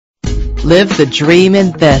Live the dream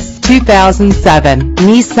in this 2007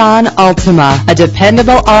 Nissan Altima. A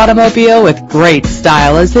dependable automobile with great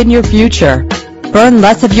style is in your future. Burn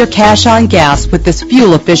less of your cash on gas with this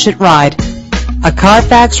fuel-efficient ride. A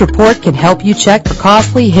Carfax report can help you check for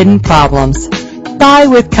costly hidden problems. Buy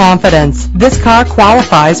with confidence. This car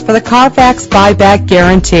qualifies for the Carfax buyback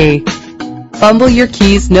guarantee. Fumble your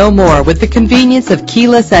keys no more with the convenience of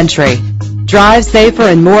keyless entry. Drive safer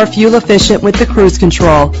and more fuel efficient with the cruise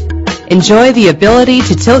control. Enjoy the ability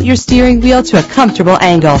to tilt your steering wheel to a comfortable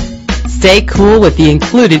angle. Stay cool with the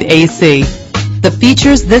included AC. The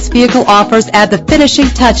features this vehicle offers add the finishing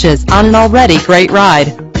touches on an already great ride.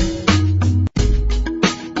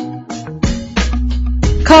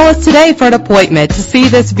 Call us today for an appointment to see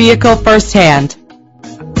this vehicle firsthand.